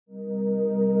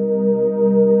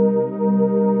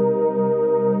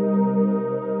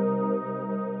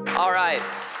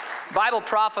Bible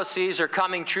prophecies are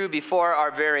coming true before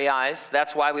our very eyes.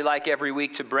 That's why we like every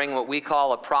week to bring what we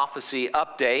call a prophecy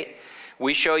update.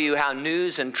 We show you how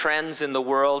news and trends in the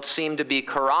world seem to be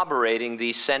corroborating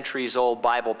these centuries-old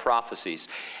Bible prophecies.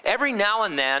 Every now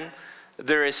and then,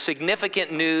 there is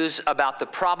significant news about the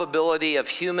probability of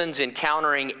humans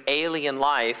encountering alien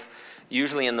life,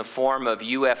 usually in the form of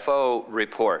UFO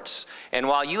reports. And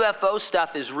while UFO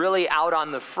stuff is really out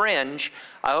on the fringe,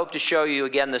 I hope to show you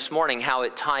again this morning how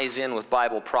it ties in with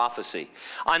Bible prophecy.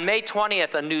 On May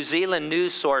 20th, a New Zealand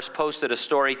news source posted a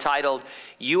story titled,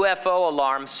 "UFO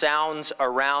Alarm Sounds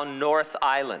Around North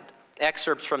Island."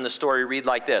 Excerpts from the story read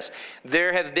like this: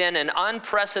 "There have been an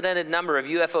unprecedented number of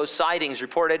UFO sightings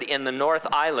reported in the North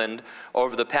Island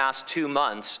over the past 2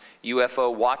 months, UFO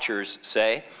watchers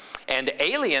say. And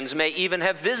aliens may even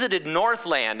have visited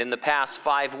Northland in the past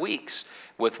 5 weeks,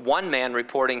 with one man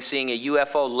reporting seeing a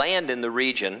UFO land in the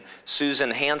region,"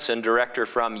 Susan Hansen, director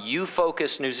from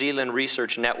UFOs New Zealand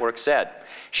Research Network, said.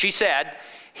 She said,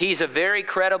 "He's a very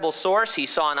credible source. He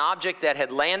saw an object that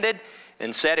had landed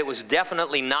and said it was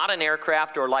definitely not an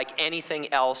aircraft or like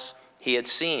anything else he had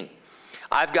seen.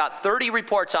 I've got 30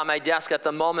 reports on my desk at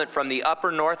the moment from the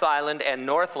Upper North Island and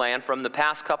Northland from the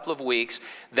past couple of weeks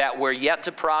that we're yet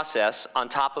to process on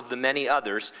top of the many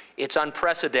others. It's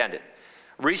unprecedented.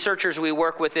 Researchers we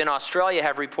work with in Australia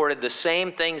have reported the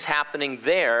same things happening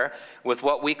there with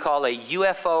what we call a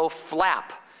UFO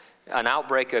flap, an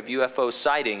outbreak of UFO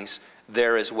sightings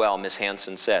there as well," Ms.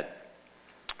 Hansen said.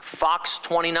 Fox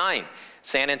 29,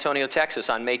 San Antonio,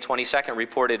 Texas, on May 22nd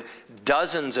reported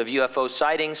dozens of UFO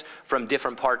sightings from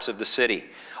different parts of the city.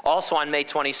 Also on May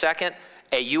 22nd,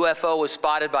 a UFO was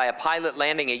spotted by a pilot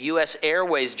landing a U.S.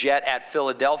 Airways jet at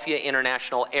Philadelphia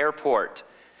International Airport.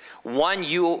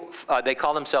 They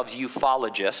call themselves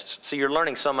ufologists. So you're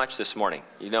learning so much this morning.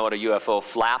 You know what a UFO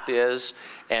flap is,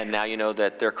 and now you know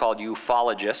that they're called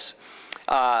ufologists.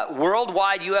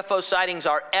 Worldwide UFO sightings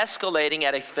are escalating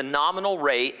at a phenomenal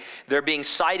rate. They're being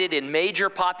sighted in major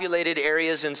populated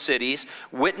areas and cities,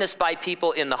 witnessed by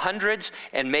people in the hundreds,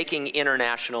 and making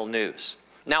international news.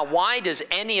 Now, why does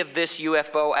any of this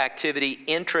UFO activity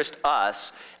interest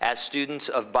us as students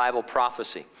of Bible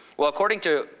prophecy? Well, according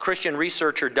to Christian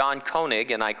researcher Don Koenig,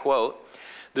 and I quote,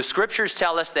 "The scriptures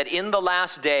tell us that in the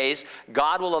last days,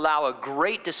 God will allow a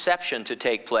great deception to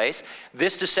take place.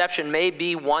 This deception may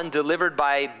be one delivered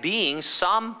by beings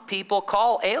some people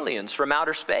call aliens from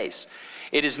outer space.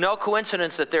 It is no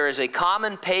coincidence that there is a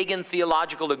common pagan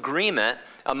theological agreement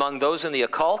among those in the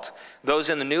occult, those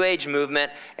in the New Age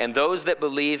movement, and those that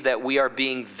believe that we are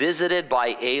being visited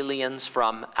by aliens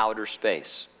from outer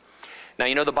space." Now,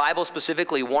 you know, the Bible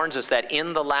specifically warns us that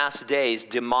in the last days,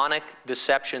 demonic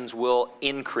deceptions will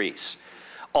increase.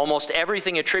 Almost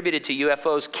everything attributed to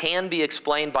UFOs can be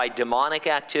explained by demonic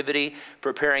activity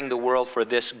preparing the world for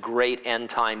this great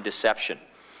end-time deception.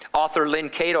 Author Lynn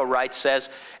Cato writes, says,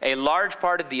 "A large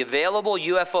part of the available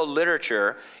UFO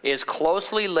literature is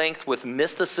closely linked with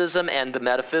mysticism and the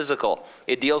metaphysical.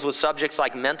 It deals with subjects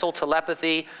like mental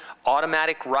telepathy,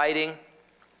 automatic writing,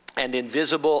 and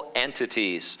invisible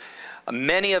entities.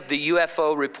 Many of the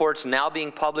UFO reports now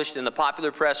being published in the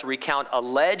popular press recount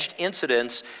alleged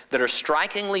incidents that are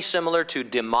strikingly similar to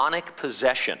demonic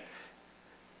possession.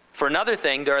 For another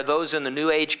thing, there are those in the New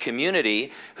Age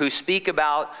community who speak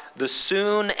about the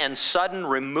soon and sudden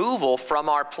removal from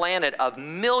our planet of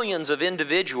millions of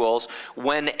individuals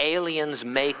when aliens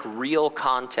make real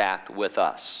contact with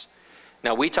us."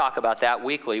 Now, we talk about that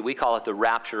weekly. We call it the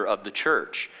rapture of the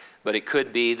church. But it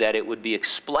could be that it would be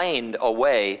explained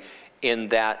away in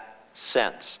that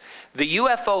sense. The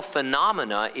UFO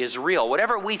phenomena is real.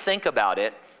 Whatever we think about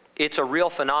it, it's a real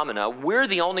phenomena. We're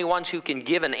the only ones who can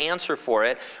give an answer for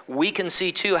it. We can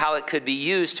see, too, how it could be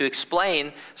used to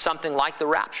explain something like the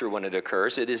rapture when it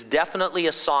occurs. It is definitely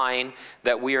a sign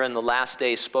that we are in the last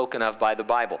days spoken of by the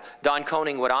Bible. Don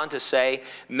Koenig went on to say,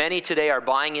 "Many today are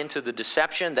buying into the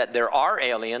deception that there are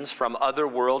aliens from other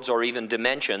worlds or even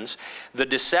dimensions. The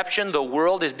deception the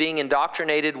world is being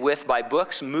indoctrinated with by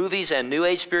books, movies, and New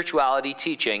Age spirituality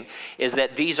teaching is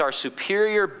that these are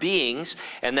superior beings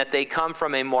and that they come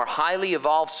from a more highly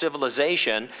evolved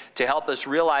civilization to help us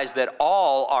realize that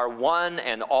all are one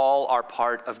and all are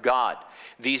part of God.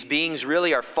 These beings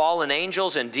really are fallen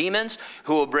angels and demons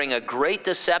who will bring a great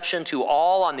deception to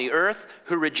all on the earth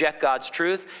who reject God's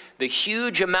truth. The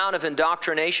huge amount of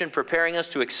indoctrination preparing us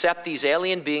to accept these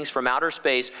alien beings from outer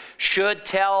space should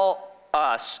tell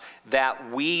us that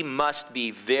we must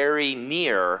be very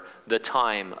near the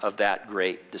time of that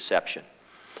great deception."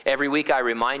 Every week I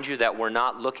remind you that we're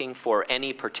not looking for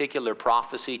any particular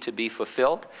prophecy to be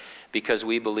fulfilled, because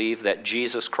we believe that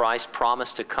Jesus Christ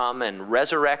promised to come and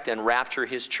resurrect and rapture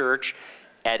his church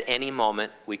at any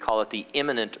moment. We call it the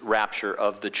imminent rapture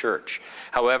of the church.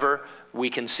 However, we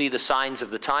can see the signs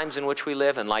of the times in which we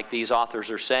live, and like these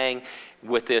authors are saying,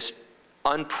 with this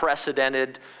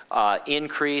unprecedented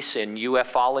increase in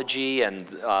ufology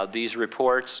and these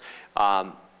reports,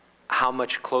 how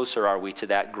much closer are we to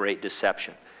that great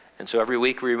deception? And so every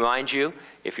week we remind you,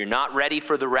 if you're not ready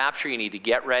for the rapture, you need to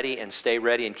get ready and stay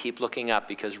ready and keep looking up,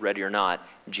 because ready or not,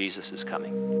 Jesus is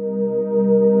coming.